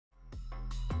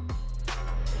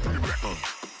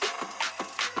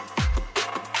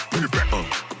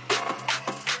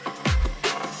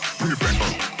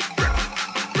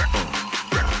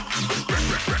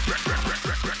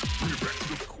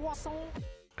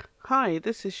Hi,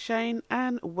 this is Chaynne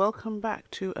and welcome back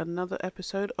to another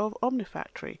episode of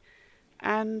Omnifactory.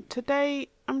 And today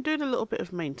I'm doing a little bit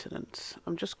of maintenance.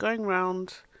 I'm just going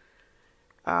around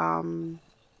doing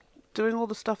all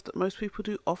the stuff that most people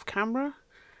do off camera.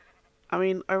 I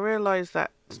mean, I realise that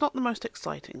it's not the most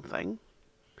exciting thing,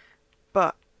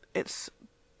 but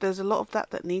there's a lot of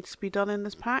that needs to be done in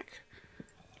this pack.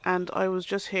 And I was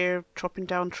just here chopping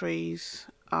down trees,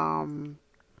 getting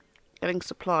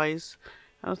supplies,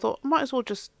 and I thought I might as well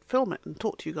just film it and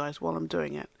talk to you guys while I'm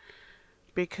doing it,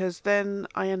 because then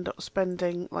I end up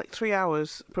spending like 3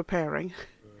 hours preparing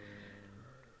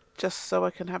just so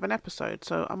I can have an episode.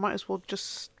 So I might as well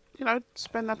just, you know,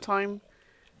 spend that time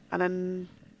and then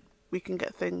we can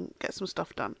get some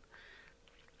stuff done.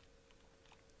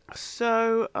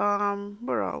 So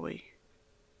where are we?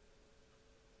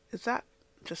 Is that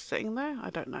just sitting there? I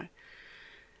don't know.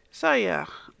 So yeah,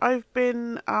 I've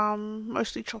been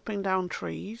mostly chopping down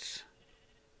trees.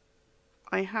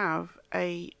 I have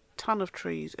a ton of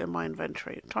trees in my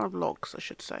inventory, a ton of logs I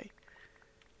should say.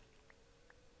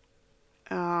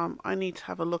 I need to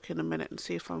have a look in a minute and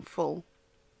see if I'm full.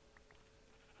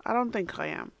 I don't think I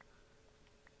am,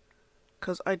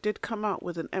 because I did come out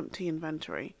with an empty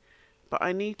inventory, but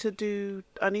I needed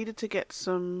to get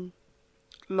some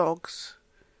logs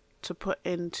to put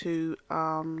into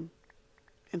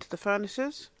the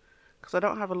furnaces, because I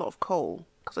don't have a lot of coal,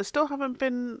 because I still haven't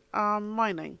been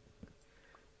mining.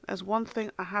 There's one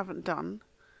thing I haven't done.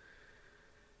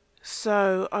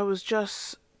 So I was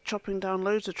just chopping down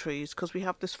loads of trees because we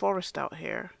have this forest out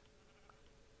here,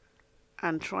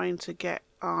 and trying to get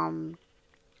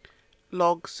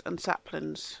logs and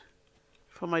saplings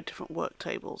for my different work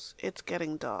tables. It's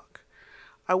getting dark.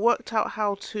 I worked out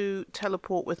how to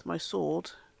teleport with my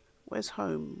sword. Where's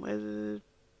home? Where's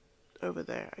over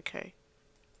there? Okay.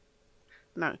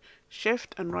 No.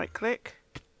 Shift and right click.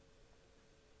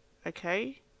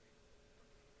 Okay.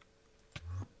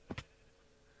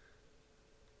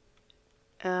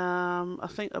 I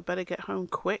think I better get home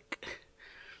quick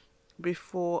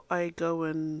before I go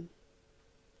and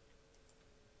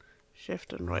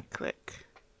shift and right click.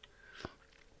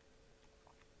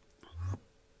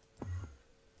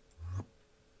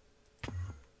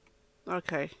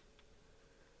 Okay.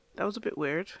 That was a bit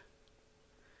weird.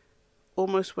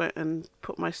 Almost went and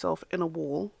put myself in a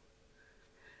wall.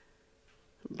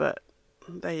 But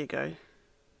there you go.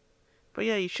 But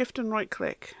yeah, you shift and right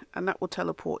click and that will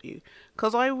teleport you.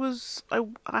 Because I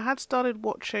had started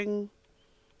watching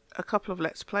a couple of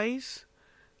Let's Plays,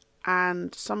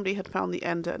 and somebody had found the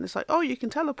ender and it's like, oh, you can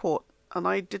teleport, and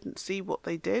I didn't see what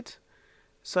they did.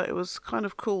 So it was kind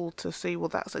of cool to see, well,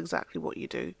 that's exactly what you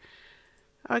do.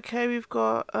 Okay, we've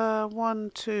got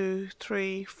 1, 2,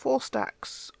 3, 4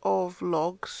 stacks of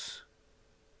logs.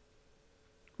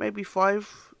 Maybe five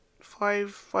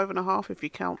and a half if you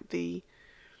count the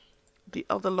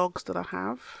other logs that I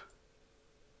have.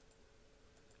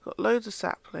 Got loads of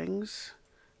saplings.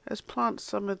 Let's plant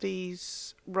some of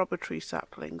these rubber tree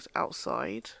saplings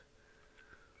outside.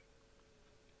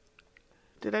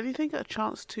 Did anything get a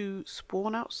chance to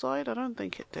spawn outside? I don't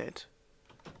think it did.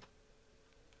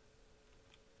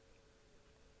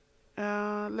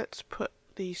 Let's put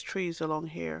these trees along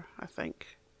here, I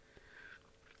think.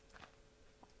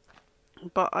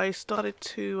 But I started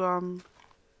to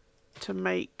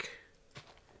make,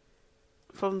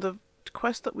 from the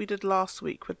quest that we did last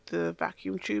week with the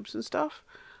vacuum tubes and stuff,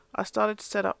 I started to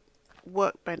set up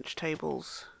workbench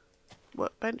tables.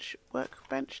 Workbench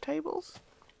tables?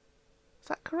 Is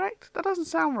that correct? That doesn't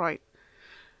sound right.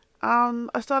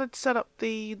 I started to set up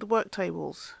the work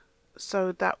tables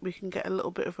so that we can get a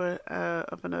little bit of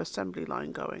an assembly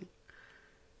line going.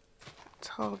 Let's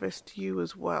harvest you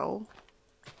as well.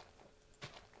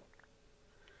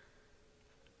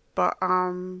 But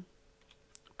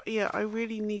yeah, I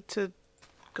really need to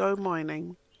go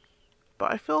mining.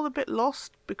 But I feel a bit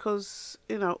lost because,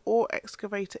 you know, ore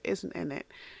excavator isn't in it.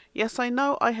 Yes, I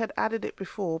know I had added it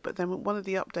before, but then with one of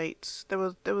the updates,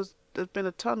 there's been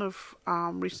a ton of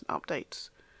recent updates.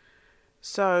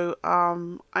 So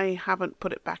I haven't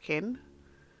put it back in.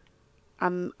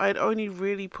 And I'd only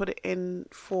really put it in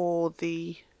for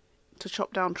to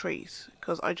chop down trees,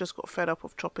 because I just got fed up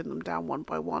of chopping them down one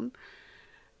by one.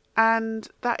 And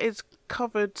that is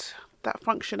covered, that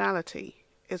functionality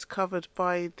is covered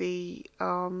by the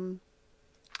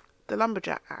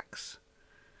lumberjack axe.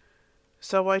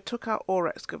 So I took out ore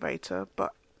excavator,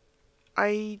 but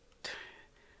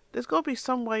there's got to be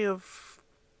some way of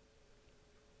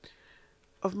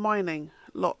of mining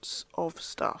lots of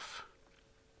stuff,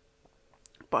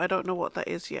 but I don't know what that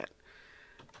is yet,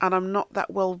 and I'm not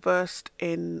that well versed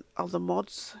in other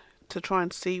mods to try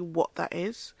and see what that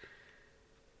is.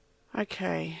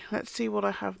 Okay, let's see what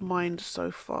I have mined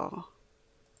so far.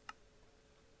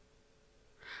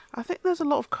 I think there's a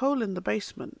lot of coal in the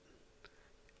basement.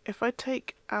 If I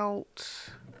take out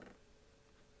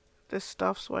this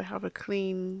stuff so I have a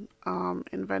clean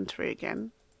inventory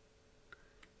again.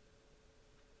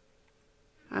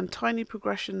 And tiny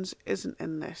progressions isn't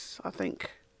in this. I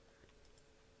think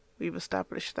we've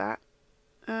established that.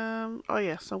 Oh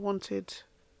yes, I wanted...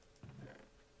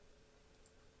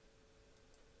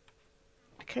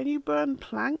 Can you burn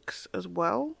planks as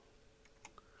well?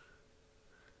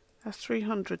 That's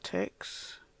 300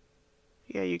 ticks.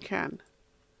 Yeah, you can.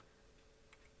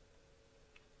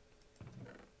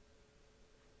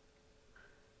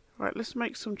 Right, let's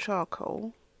make some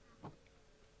charcoal.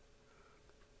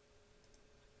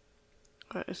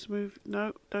 Right, let's move.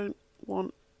 No, don't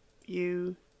want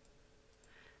you.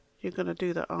 You're gonna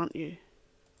do that, aren't you?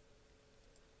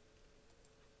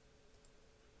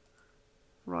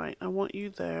 Right, I want you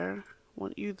there.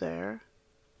 Want you there.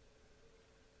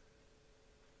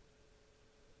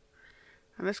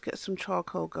 And let's get some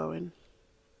charcoal going.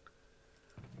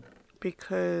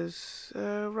 Because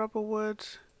rubber wood...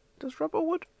 Does rubber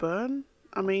wood burn?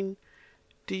 I mean,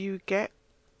 do you get...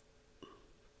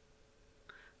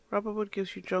 Rubber wood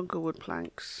gives you jungle wood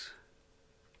planks.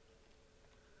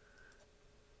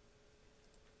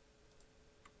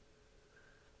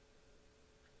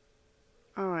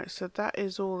 Alright, so that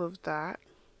is all of that.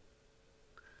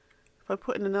 If I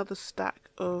put in another stack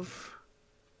of...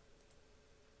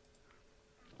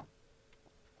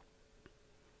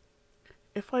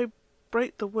 If I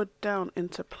break the wood down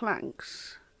into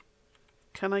planks,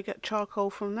 can I get charcoal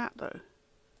from that though?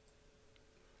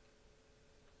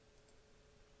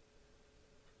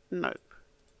 Nope.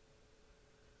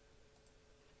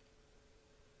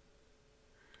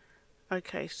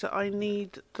 Okay, so I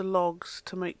need the logs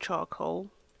to make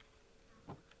charcoal.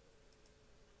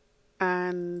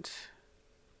 And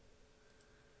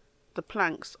the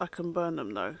planks, I can burn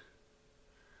them though.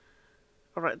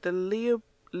 Alright, the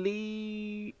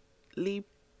lepidolite,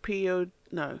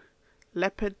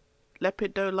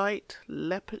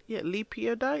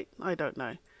 lepidolite, I don't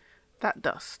know. That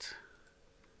dust.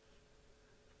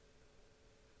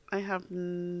 I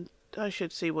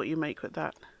should see what you make with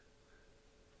that.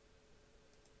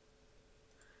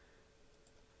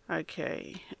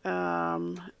 Okay,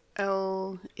 L-E-P-I-O,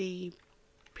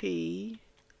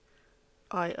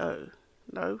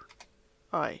 no,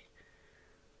 I.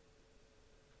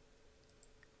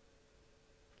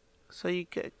 So you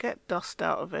get dust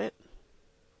out of it.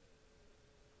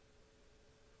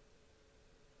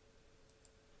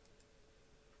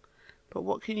 But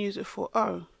what can you use it for?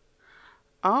 Oh.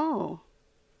 Oh.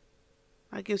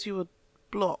 That gives you a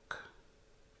block.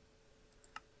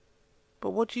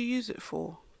 But what do you use it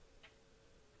for?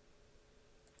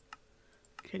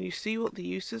 Can you see what the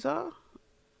uses are?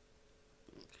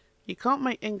 You can't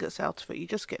make ingots out of it, you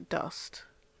just get dust.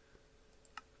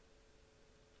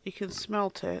 You can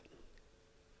smelt it.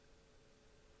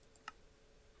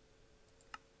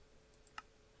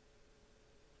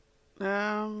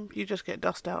 You just get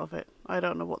dust out of it. I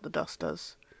don't know what the dust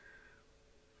does.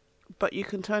 But you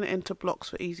can turn it into blocks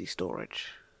for easy storage.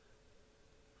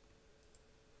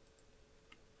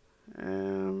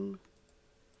 You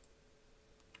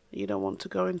don't want to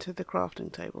go into the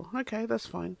crafting table. Okay, that's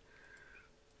fine.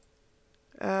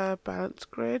 Balance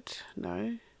grid,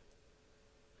 no.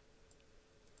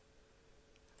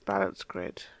 Balance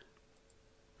grid.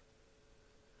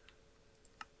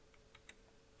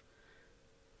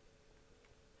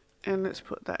 And let's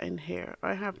put that in here.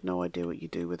 I have no idea what you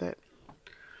do with it.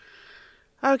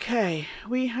 Okay,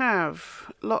 we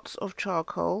have lots of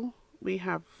charcoal. We're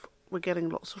getting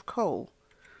lots of coal.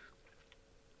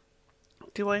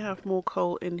 Do I have more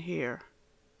coal in here?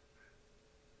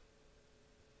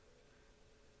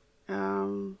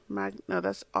 No,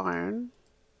 that's iron.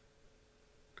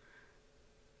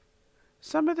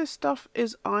 Some of this stuff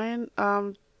is iron.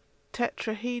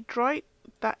 Tetrahedrite,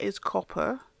 that is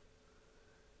copper.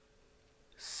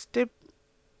 Stibnite.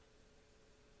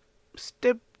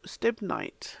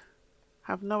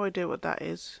 Have no idea what that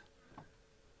is.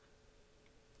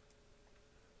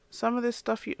 Some of this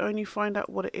stuff you only find out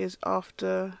what it is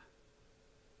after.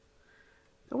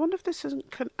 I wonder if this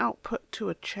can output to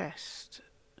a chest.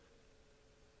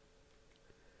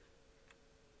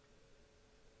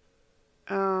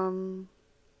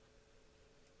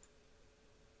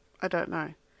 I don't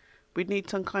know. We'd need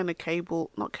some kind of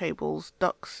cable, not cables,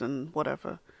 ducts and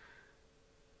whatever.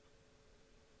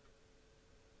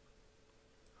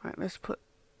 Right, let's put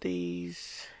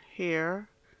these here.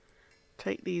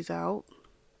 Take these out.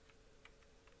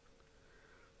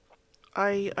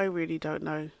 I really don't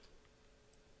know.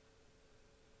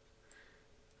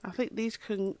 I think these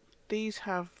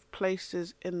have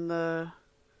places in our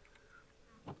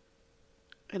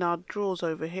drawers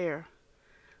over here.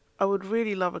 I would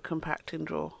really love a compacting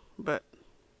drawer, but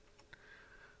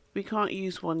we can't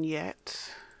use one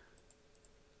yet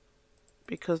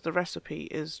because the recipe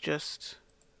is just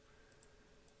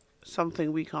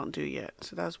something we can't do yet.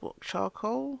 So that's what,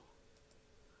 charcoal?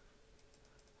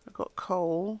 I've got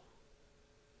coal,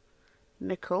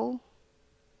 nickel,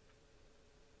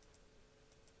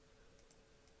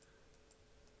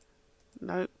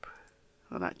 nope,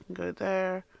 and that can go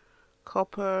there.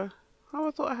 Copper, oh,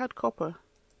 I thought I had copper.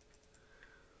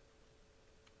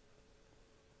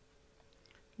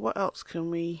 What else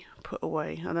can we put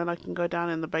away? And then I can go down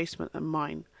in the basement and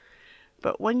mine.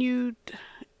 But when you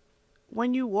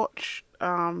watch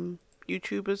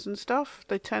YouTubers and stuff,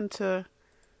 they tend to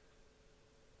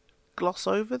gloss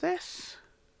over this.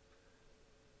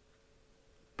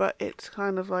 But it's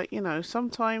kind of like, you know,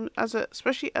 sometimes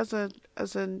especially as a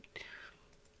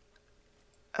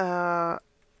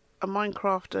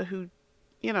Minecrafter who,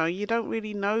 you know, you don't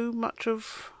really know much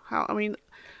of how. I mean,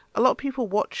 a lot of people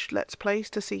watch Let's Plays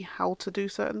to see how to do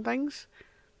certain things,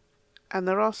 and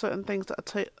there are certain things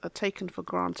that are taken for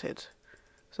granted.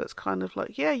 So it's kind of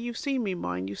like, yeah, you've seen me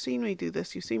mine, you've seen me do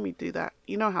this, you've seen me do that,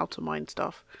 you know how to mine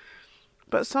stuff.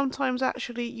 But sometimes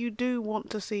actually you do want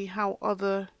to see how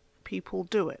other people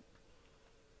do it.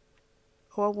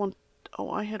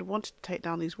 I had wanted to take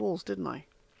down these walls, didn't I?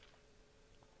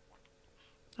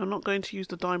 I'm not going to use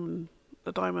the diamond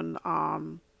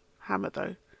hammer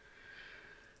though.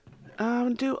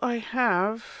 Do I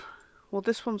have... Well,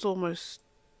 this one's almost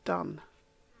done.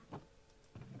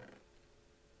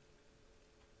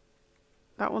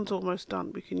 That one's almost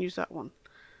done. We can use that one.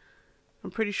 I'm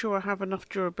pretty sure I have enough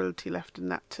durability left in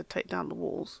that to take down the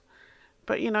walls.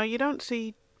 But, you know, you don't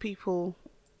see people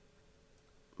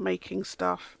making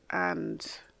stuff and...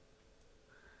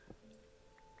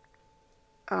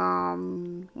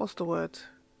 what's the word?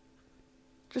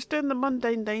 Just doing the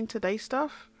mundane day-to-day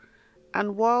stuff.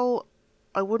 And while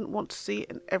I wouldn't want to see it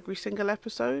in every single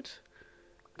episode,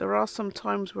 there are some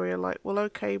times where you're like, well,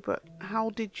 okay, but how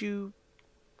did you,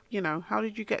 how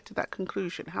did you get to that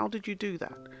conclusion? How did you do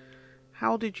that?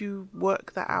 How did you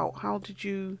work that out? How did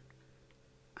you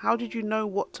know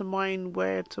what to mine,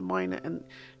 where to mine it, and,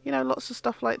 lots of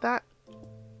stuff like that.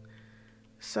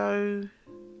 So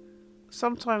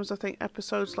sometimes I think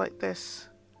episodes like this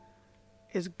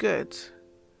is good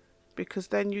because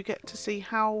then you get to see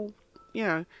how,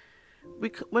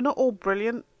 we're not all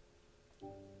brilliant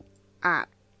at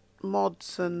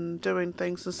mods and doing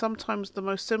things, and sometimes the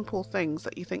most simple things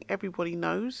that you think everybody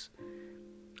knows,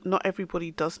 not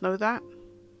everybody does know that.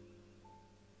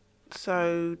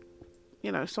 So,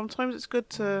 sometimes it's good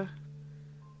to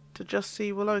just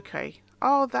see, well, okay,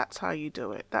 oh, that's how you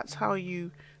do it. That's how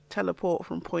you teleport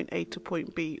from point A to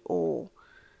point B, or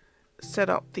set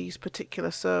up these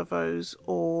particular servos,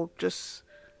 or just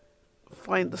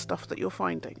find the stuff that you're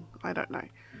finding. I don't know.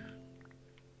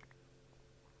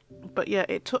 But yeah,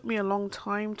 it took me a long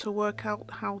time to work out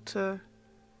how to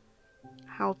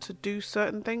do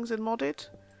certain things in modded.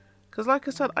 Because like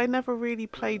I said, I never really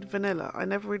played vanilla. I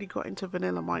never really got into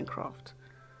vanilla Minecraft.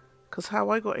 Because how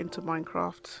I got into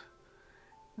Minecraft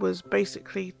was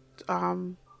basically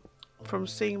from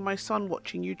seeing my son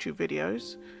watching YouTube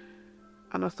videos.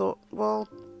 And I thought, well,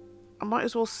 I might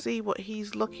as well see what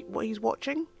he's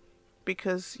watching.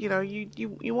 Because,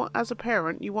 you want, as a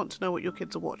parent, you want to know what your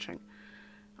kids are watching.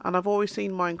 And I've always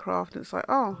seen Minecraft, and it's like,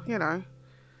 oh,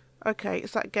 okay,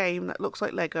 it's that game that looks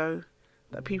like Lego,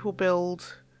 that people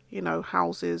build,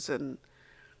 houses and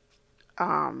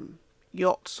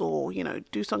yachts, or,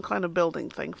 do some kind of building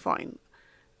thing, fine.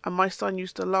 And my son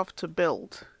used to love to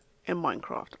build in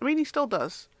Minecraft. I mean, he still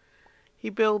does. He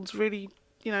builds really,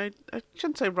 I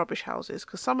shouldn't say rubbish houses,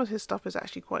 because some of his stuff is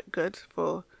actually quite good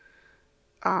for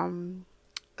a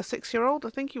 6-year-old.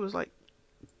 I think he was like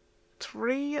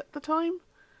 3 at the time.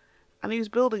 And he was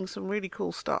building some really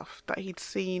cool stuff that he'd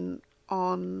seen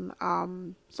on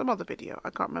some other video. I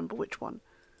can't remember which one.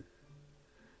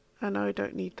 I know I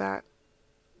don't need that.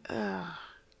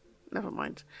 Never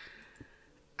mind.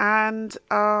 And,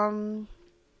 but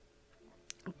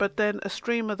then a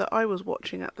streamer that I was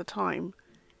watching at the time,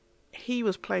 he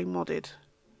was playing modded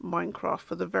Minecraft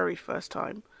for the very first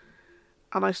time.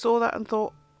 And I saw that and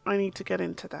thought, I need to get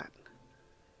into that.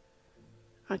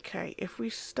 Okay, if we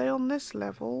stay on this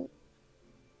level,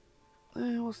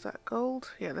 what's that,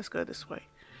 gold? Yeah, let's go this way.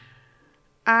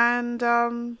 And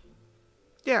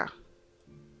yeah,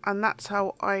 and that's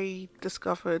how I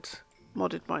discovered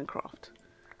modded Minecraft.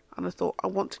 And I thought, I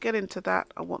want to get into that.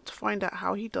 I want to find out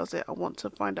how he does it. I want to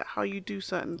find out how you do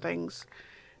certain things.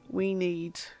 We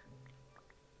need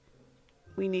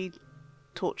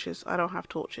torches. I don't have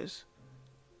torches.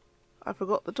 I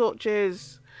forgot the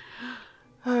torches.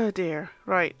 Oh dear.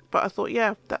 Right. But I thought,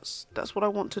 yeah, that's what I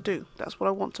want to do. That's what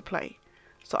I want to play.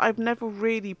 So I've never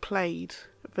really played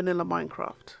vanilla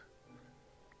Minecraft.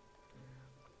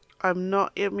 I'm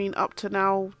not, I mean, up to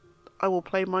now, I will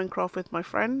play Minecraft with my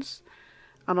friends.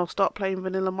 And I'll start playing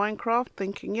vanilla Minecraft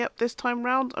thinking, yep, this time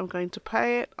round I'm going to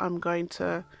play it. I'm going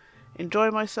to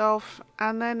enjoy myself.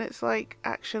 And then it's like,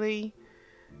 actually,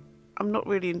 I'm not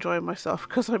really enjoying myself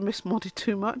because I miss modded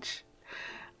too much.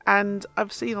 And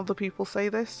I've seen other people say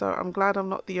this, so I'm glad I'm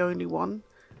not the only one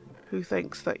who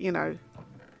thinks that, you know,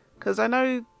 because I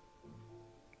know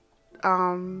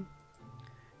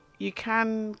you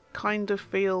can kind of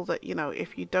feel that, you know,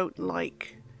 if you don't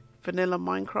like vanilla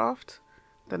Minecraft,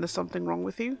 then there's something wrong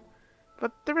with you.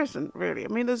 But there isn't really. I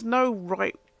mean, there's no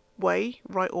right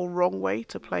or wrong way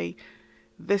to play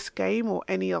this game or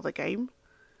any other game.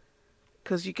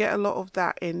 Because you get a lot of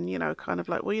that in, you know, kind of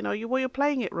like, well, you know, you're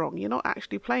playing it wrong. You're not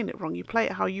actually playing it wrong. You play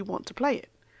it how you want to play it.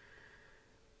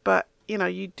 But, you know,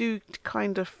 you do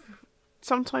kind of,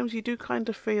 sometimes you do kind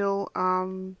of feel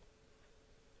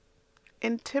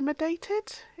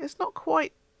intimidated. It's not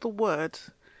quite the word,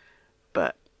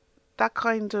 but that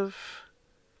kind of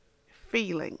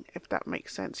feeling, if that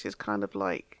makes sense, is kind of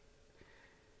like,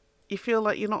 you feel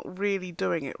like you're not really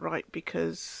doing it right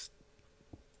because,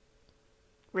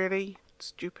 really,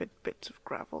 stupid bits of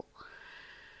gravel.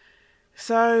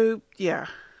 So yeah,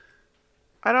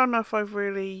 I don't know if I've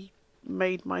really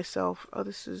made myself, oh,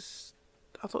 this is,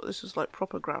 I thought this was like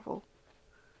proper gravel,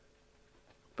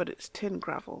 but it's tin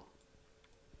gravel.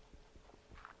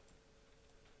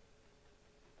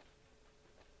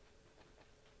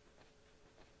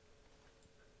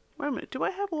 Wait a minute, do I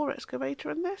have ore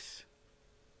excavator in this?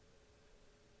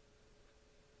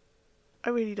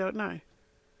 I really don't know.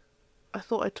 I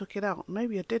thought I took it out.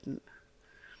 Maybe I didn't.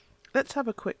 Let's have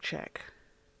a quick check.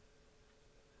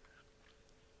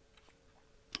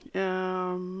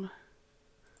 Mod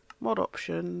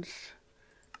options,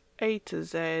 A to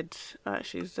Z,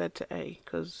 actually Z to A,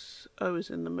 because O is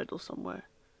in the middle somewhere.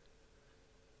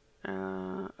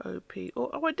 OP,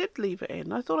 oh, I did leave it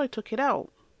in. I thought I took it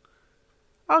out.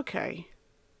 Okay.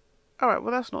 Alright,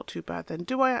 well that's not too bad then.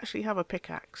 Do I actually have a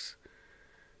pickaxe?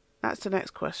 That's the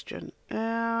next question.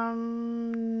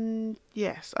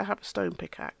 Yes, I have a stone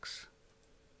pickaxe.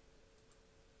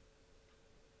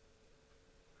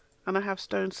 And I have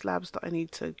stone slabs that I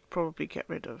need to probably get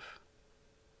rid of.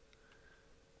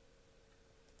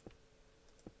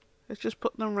 Let's just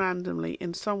put them randomly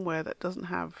in somewhere that doesn't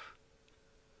have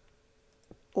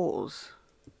ores.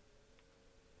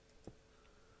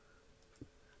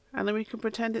 And then we can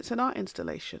pretend it's an art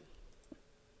installation.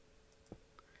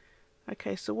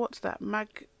 Okay, so what's that?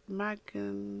 Magnetite.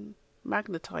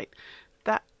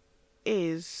 That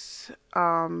is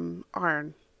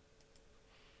iron.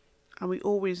 And we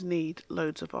always need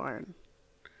loads of iron.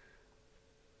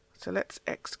 So let's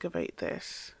excavate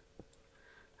this.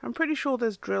 I'm pretty sure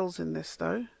there's drills in this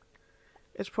though.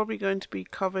 It's probably going to be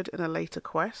covered in a later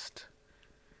quest.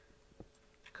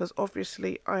 Because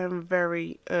obviously I am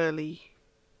very early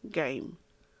game.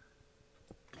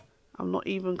 I'm not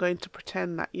even going to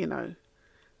pretend that, you know,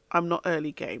 I'm not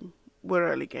early game.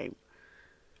 We're early game.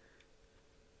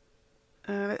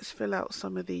 Let's fill out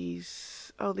some of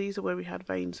these. Oh, these are where we had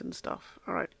veins and stuff.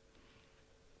 Alright.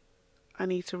 I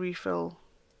need to refill.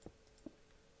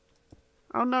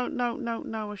 Oh, no, no, no,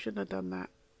 no. I shouldn't have done that.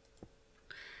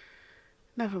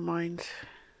 Never mind.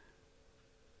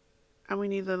 And we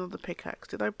need another pickaxe.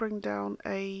 Did I bring down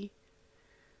a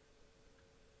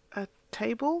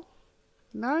table?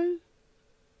 No?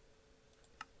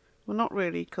 Well, not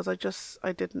really, because I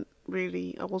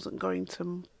wasn't going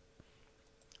to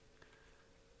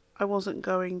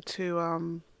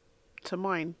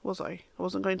mine, was I? I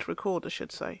wasn't going to record, I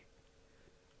should say.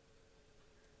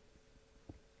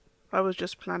 I was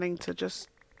just planning to just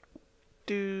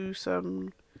do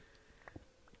some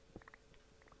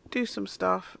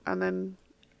stuff and then,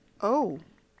 oh,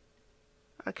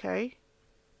 okay.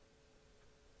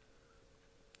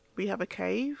 We have a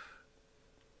cave.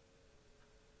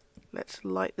 Let's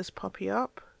light this puppy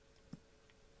up.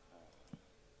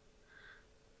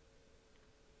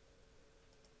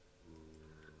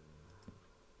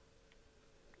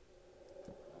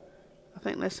 I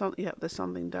think there's some, yep, there's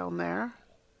something down there.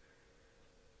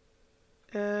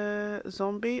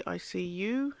 Zombie, I see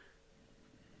you.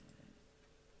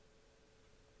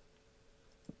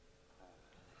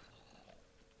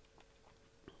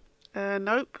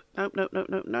 Nope. Nope, nope, nope,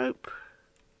 nope, nope.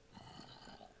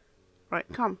 Right,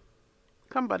 come.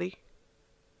 Come, buddy.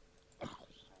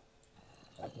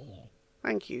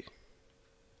 Thank you.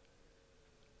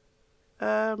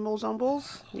 More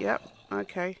zombies? Yep,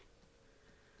 okay.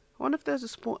 I wonder if there's a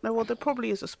spawn. No, well, there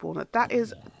probably is a spawner. That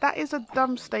is a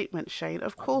dumb statement, Chaynne.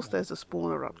 Of course there's a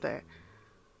spawner up there.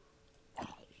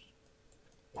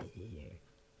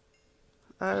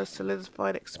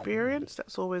 Solidified experience,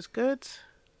 that's always good.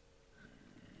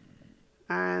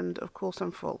 And of course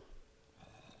I'm full.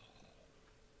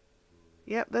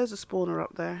 Yep, there's a spawner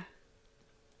up there.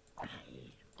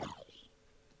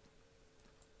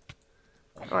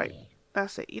 Right,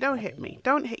 that's it. You don't hit me.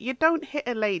 You don't hit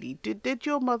a lady. Did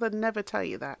your mother never tell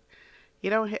you that? You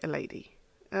don't hit a lady.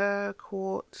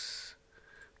 Quartz,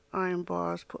 iron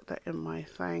bars, put that in my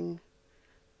thing.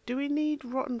 Do we need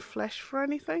rotten flesh for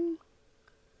anything?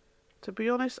 To be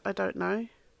honest, I don't know.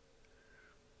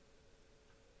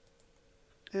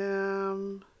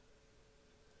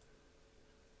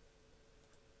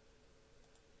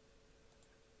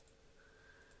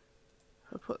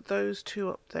 I'll put those two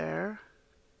up there.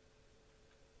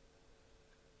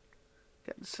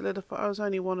 Get the solidify. I was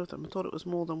only one of them. I thought it was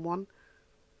more than one.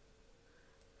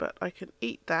 But I can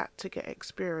eat that to get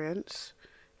experience.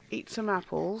 Eat some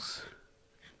apples.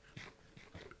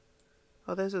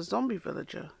 Oh, there's a zombie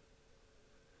villager.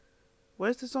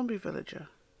 Where's the zombie villager?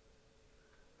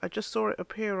 I just saw it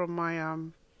appear on my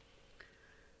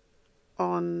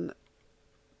on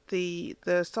the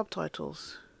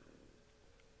subtitles.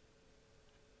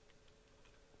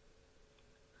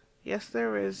 Yes,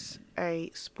 there is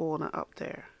a spawner up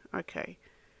there. Okay.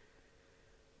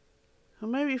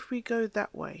 Well, maybe if we go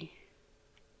that way.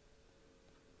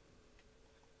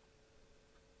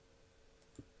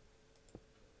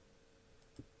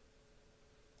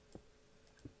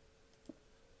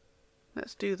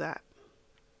 Let's do that.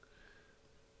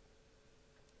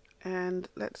 And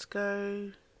let's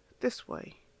go this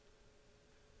way.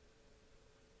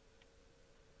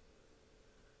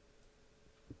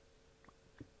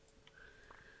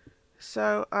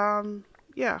 So,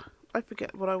 yeah, I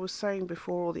forget what I was saying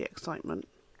before all the excitement.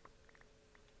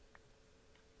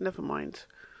 Never mind.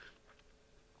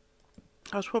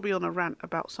 I was probably on a rant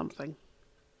about something.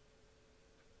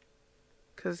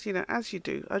 Because, you know, as you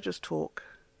do, I just talk.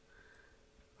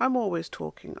 I'm always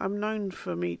talking. I'm known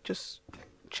for me just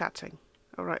chatting.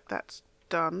 Alright, that's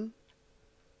done.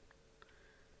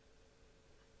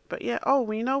 But yeah, oh,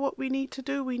 we know what we need to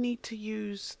do? We need to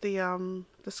use the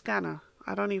scanner.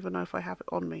 I don't even know if I have it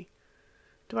on me.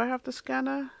 Do I have the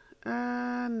scanner?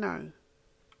 No.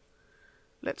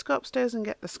 Let's go upstairs and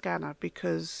get the scanner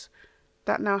because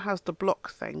that now has the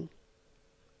block thing.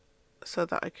 So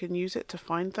that I can use it to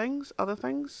find things, other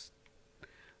things.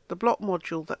 The block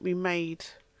module that we made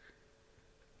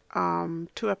 2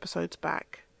 episodes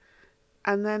back.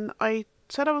 And then I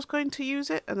said I was going to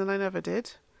use it and then I never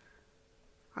did.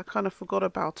 I kind of forgot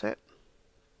about it.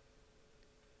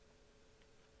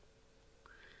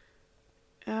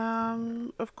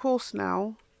 Of course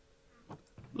now,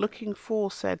 looking for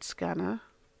said scanner.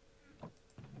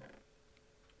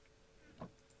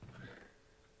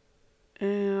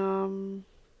 Nope,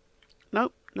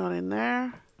 not in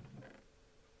there.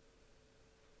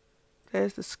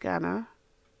 There's the scanner.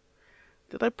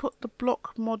 Did I put the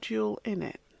block module in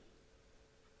it?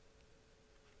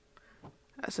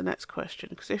 That's the next question,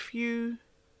 because if you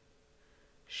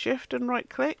shift and right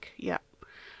click, yeah.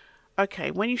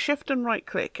 Okay, when you shift and right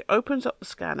click, it opens up the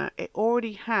scanner. It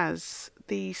already has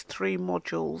these 3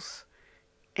 modules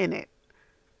in it.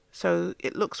 So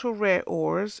it looks for rare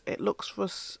ores, it looks for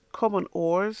common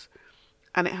ores,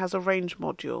 and it has a range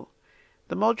module.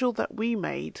 The module that we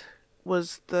made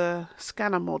was the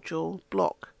scanner module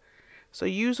block. So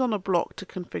use on a block to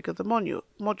configure the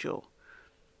module.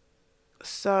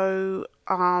 So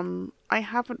I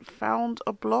haven't found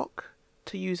a block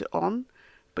to use it on,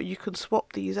 but you can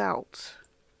swap these out.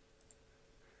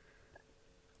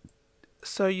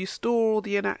 So you store all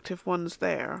the inactive ones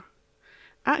there.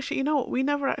 Actually, you know what? We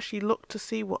never actually looked to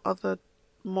see what other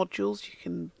modules you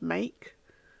can make.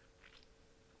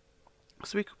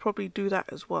 So we could probably do that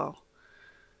as well.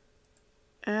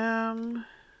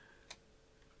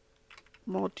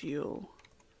 Module.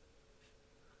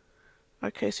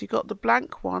 Okay, so you got the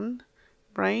blank one,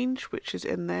 range, which is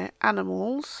in there,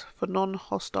 animals for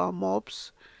non-hostile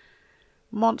mobs,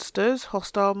 Monsters,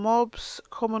 hostile mobs,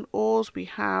 common ores we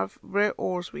have, rare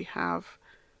ores we have,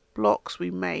 blocks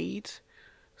we made,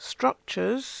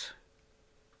 structures,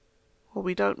 well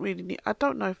we don't really need, I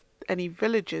don't know if any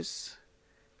villages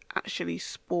actually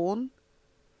spawn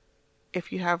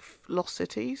if you have lost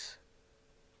cities.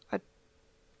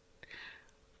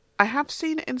 I have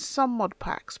seen it in some mod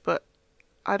packs, but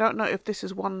I don't know if this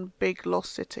is one big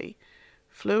lost city.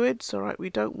 Fluids, alright, we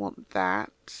don't want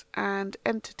that. And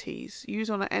entities, use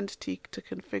on an entity to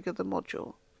configure the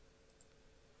module.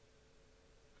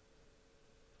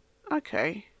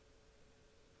 Okay.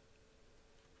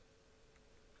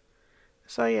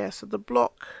 So yeah, so the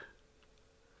block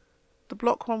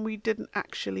one we didn't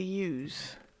actually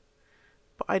use,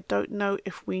 but I don't know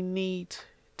if we need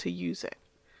to use it.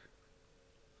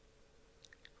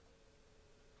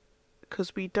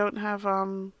 Because we don't have,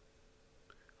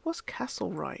 what's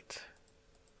castle right?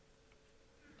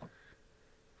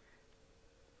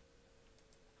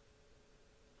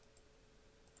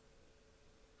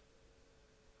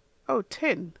 Oh,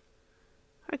 tin.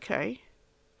 Okay.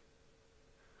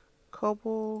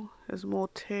 Cobble, there's more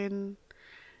tin.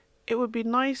 It would be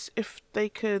nice if they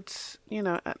could, you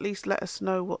know, at least let us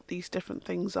know what these different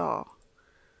things are.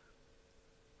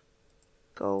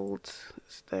 Gold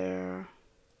is there.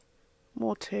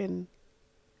 More tin.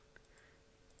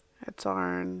 That's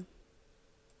iron.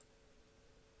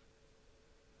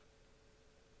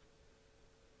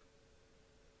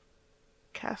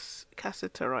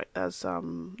 Cassiterite, as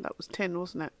that was tin,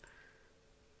 wasn't it?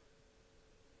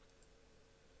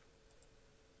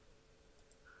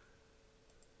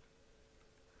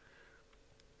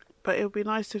 But it would be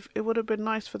nice if it would have been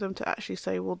nice for them to actually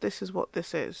say, well, this is what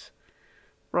this is,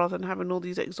 rather than having all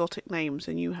these exotic names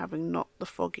and you having not the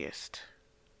foggiest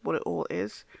what it all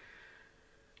is.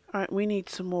 Alright, we need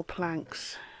some more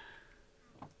planks,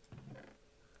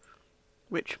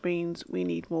 which means we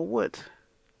need more wood.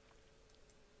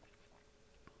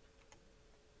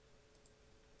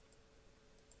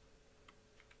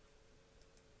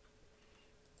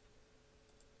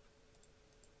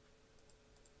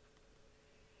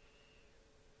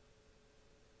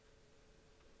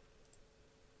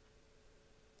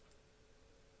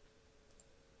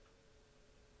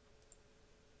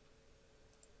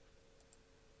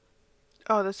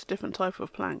 Oh, that's a different type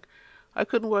of plank. I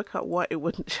couldn't work out why it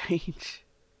wouldn't change.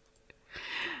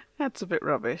 That's a bit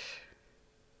rubbish.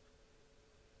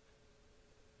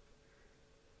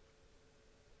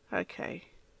 Okay.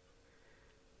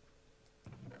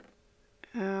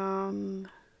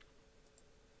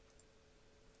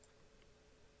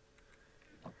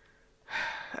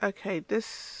 Okay,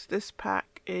 this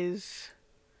pack is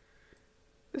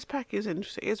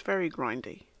interesting. It's very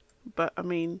grindy, but I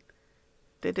mean,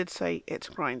 they did say it's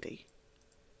grindy.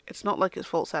 It's not like it's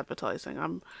false advertising.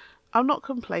 I'm not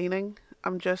complaining.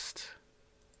 I'm just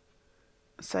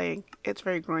saying it's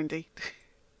very grindy.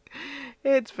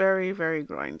 It's very, very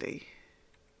grindy.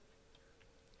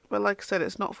 But like I said,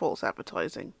 it's not false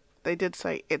advertising. They did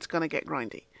say it's gonna get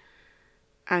grindy,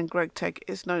 and Greg Teg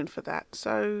is known for that.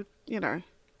 So you know,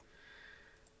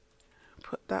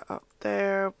 put that up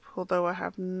there. Although I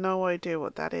have no idea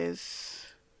what that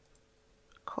is.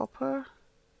 Copper.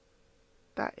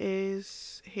 That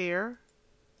is here.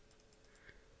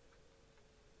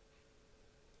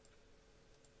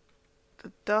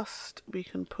 The dust we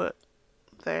can put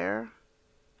there.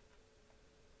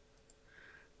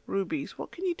 Rubies.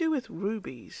 What can you do with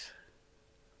rubies?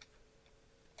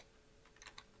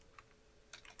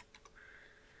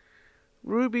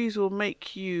 Rubies will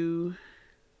make you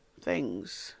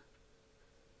things.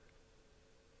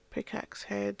 Pickaxe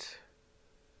head.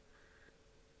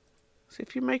 So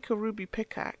if you make a ruby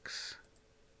pickaxe,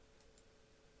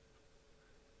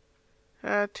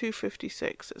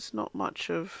 256. It's not much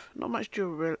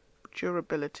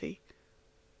durability.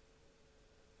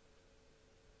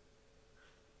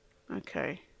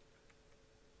 Okay.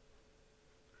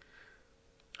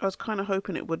 I was kind of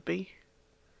hoping it would be.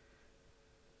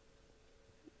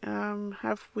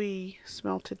 Have we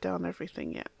smelted down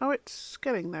everything yet? Oh, it's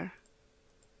getting there.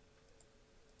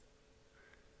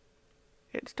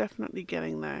 It's definitely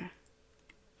getting there.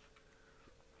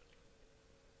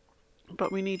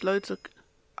 But we need loads of...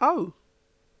 Oh!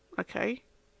 Okay.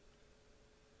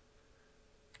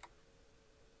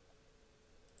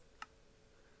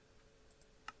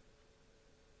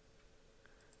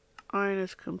 Iron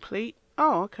is complete.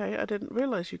 Oh, okay. I didn't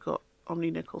realise you got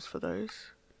Omni Nickels for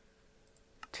those.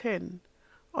 Tin.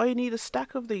 Oh, you need a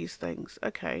stack of these things.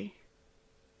 Okay.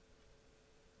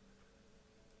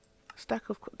 Stack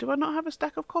of... Do I not have a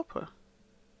stack of copper?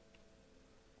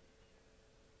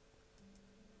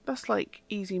 That's like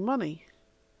easy money.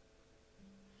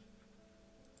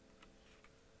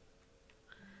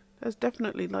 There's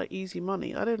definitely like easy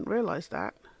money. I didn't realise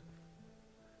that.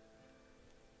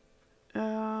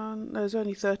 There's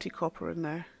only 30 copper in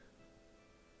there.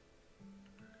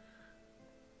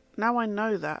 Now I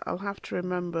know that, I'll have to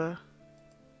remember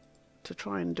to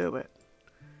try and do it.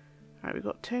 Alright, we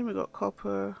got tin, we got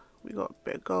copper, we got a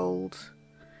bit of gold.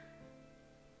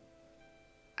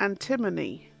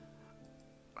 Antimony.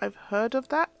 I've heard of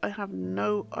that. I have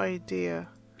no idea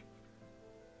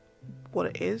what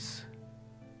it is.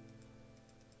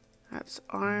 That's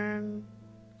iron.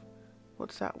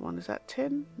 What's that one? Is that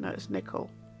tin? No, it's nickel.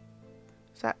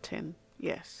 Is that tin?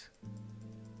 Yes.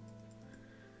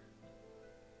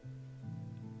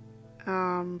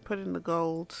 Put in the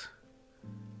gold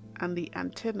and the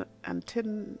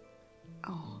antimony.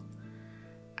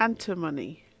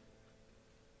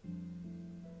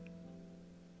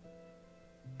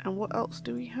 And what else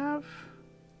do we have?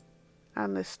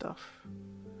 And this stuff.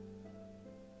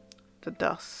 The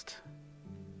dust.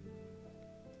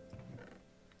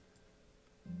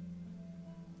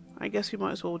 I guess we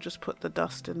might as well just put the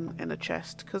dust in a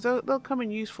chest, because they'll come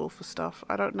in useful for stuff.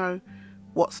 I don't know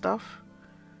what stuff,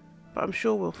 but I'm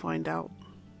sure we'll find out.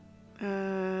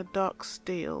 Dark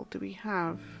steel. Do we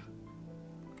have?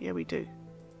 Yeah, we do.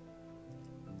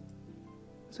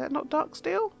 Is that not dark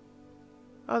steel?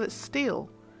 Oh, that's steel.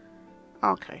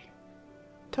 Okay.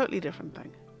 Totally different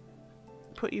thing.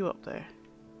 Put you up there.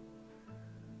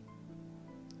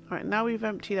 Alright, now we've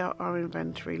emptied out our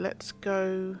inventory. Let's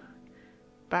go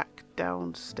back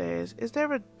downstairs. Is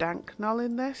there a dank null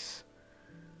in this?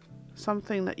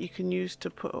 Something that you can use to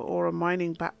put, or a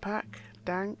mining backpack?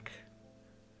 Dank?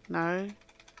 No.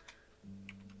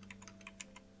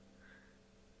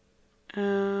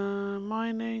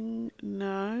 Mining?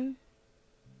 No.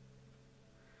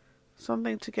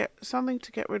 Something to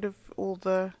get rid of all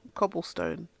the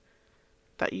cobblestone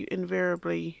that you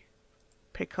invariably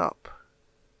pick up.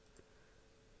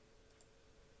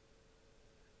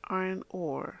 Iron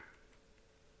ore.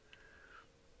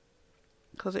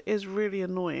 Because it is really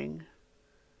annoying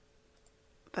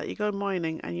that you go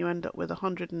mining and you end up with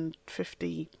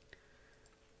 150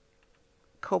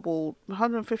 cobble,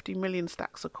 150 million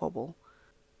stacks of cobble.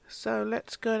 So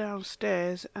let's go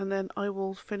downstairs and then I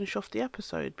will finish off the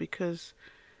episode, because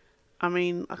I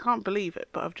mean, I can't believe it,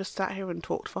 but I've just sat here and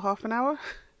talked for half an hour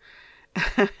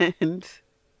and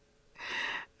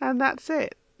that's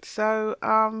it. So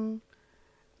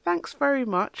thanks very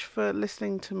much for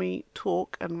listening to me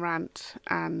talk and rant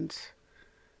and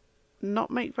not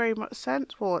make very much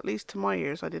sense. Well, at least to my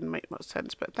ears I didn't make much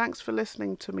sense, but thanks for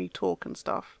listening to me talk and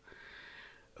stuff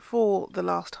for the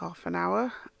last half an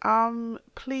hour.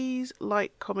 Please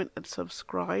like, comment and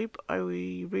subscribe. I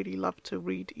really love to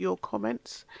read your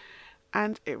comments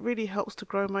and it really helps to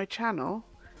grow my channel.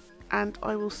 And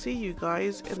I will see you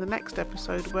guys in the next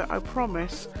episode, where I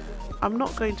promise I'm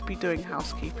not going to be doing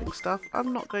housekeeping stuff.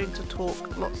 I'm not going to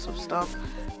talk lots of stuff,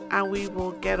 and we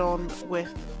will get on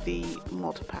with the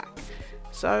mod pack.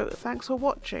 So thanks for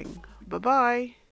watching. Bye bye.